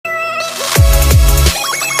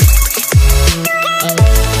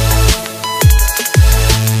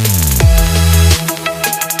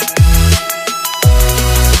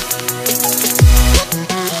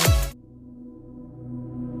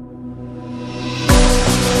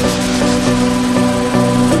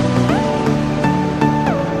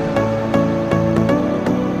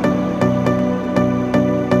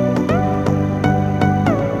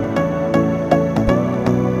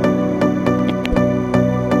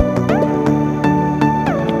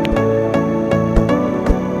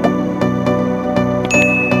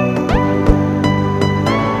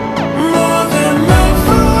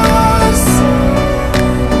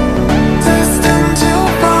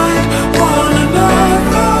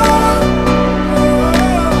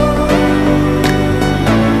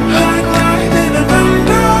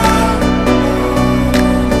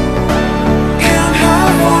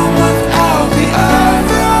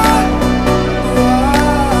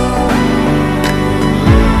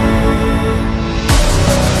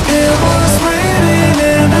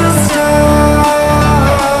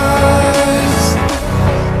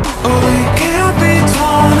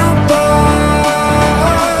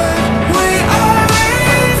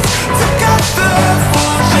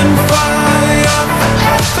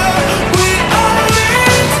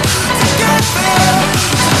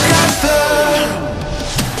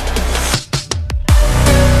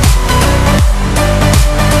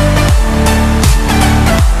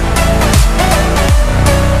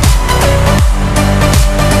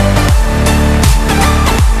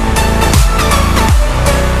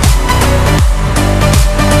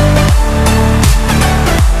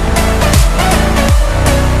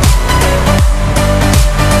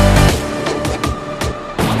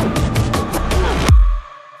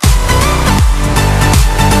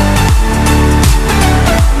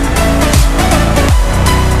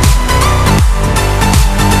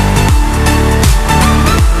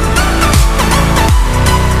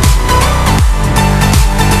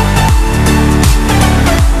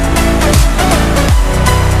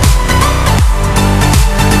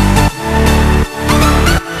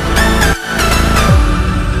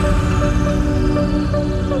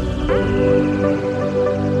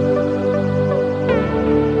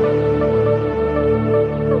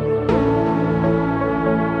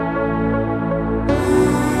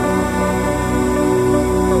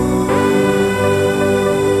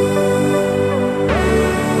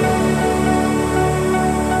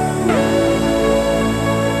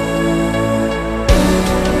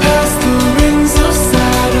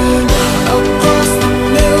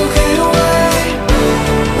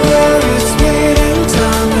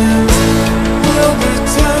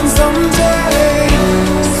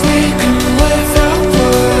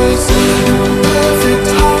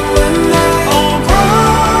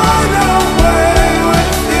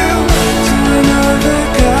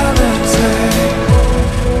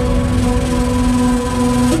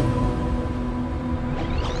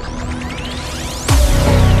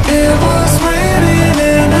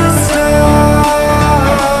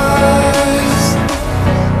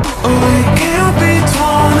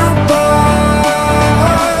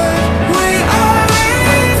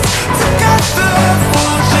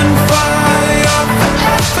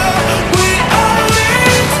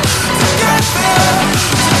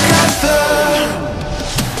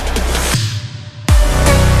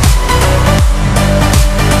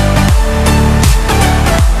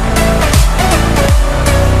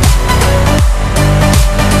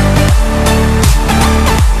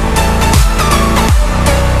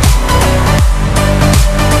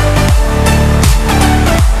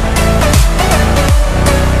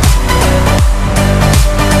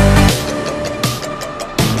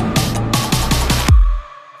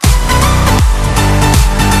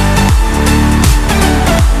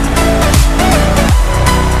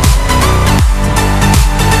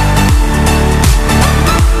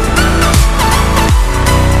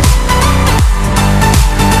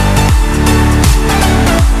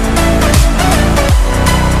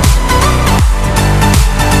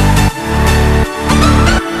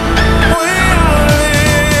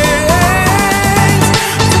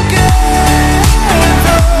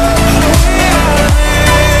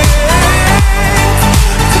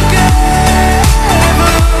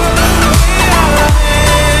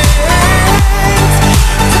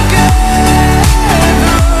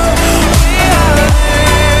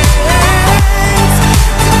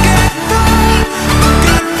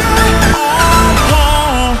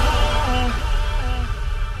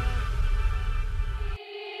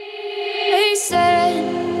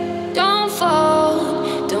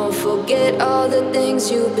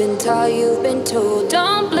being told.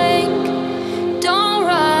 Don't blink, don't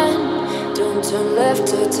run, don't turn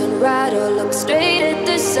left or turn right or look straight at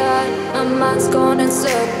the sun. My mind's going in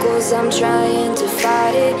circles, I'm trying to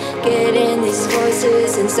fight it. Getting these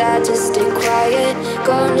voices inside to stay quiet.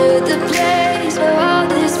 Going to the place where all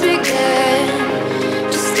this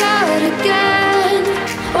began. Just start again.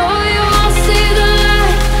 Oh, you won't see the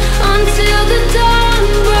light until the dawn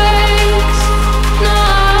breaks. No,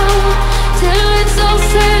 till it's all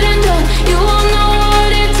said and done, you won't know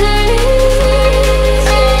what it takes.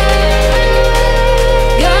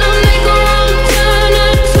 Gotta make a wrong turn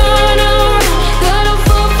and turn around. Gotta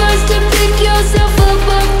fall fast to pick yourself up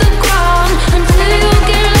off the ground. Until you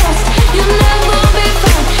get lost, you'll never be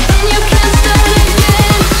found. And you can't start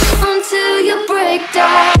again until you break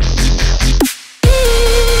down.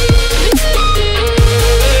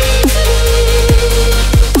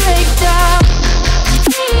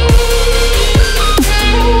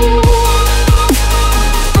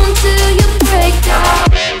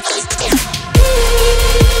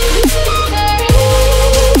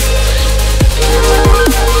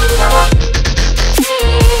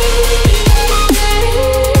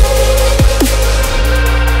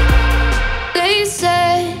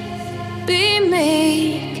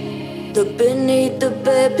 Look beneath the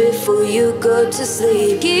bed before you go to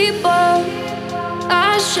sleep. Keep on,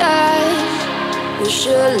 I shine. You'll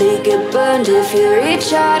surely get burned if you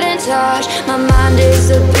reach out and touch. My mind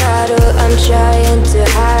is a battle, I'm trying to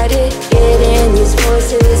hide it. Getting these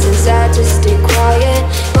voices inside to stay quiet.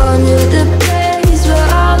 Going to the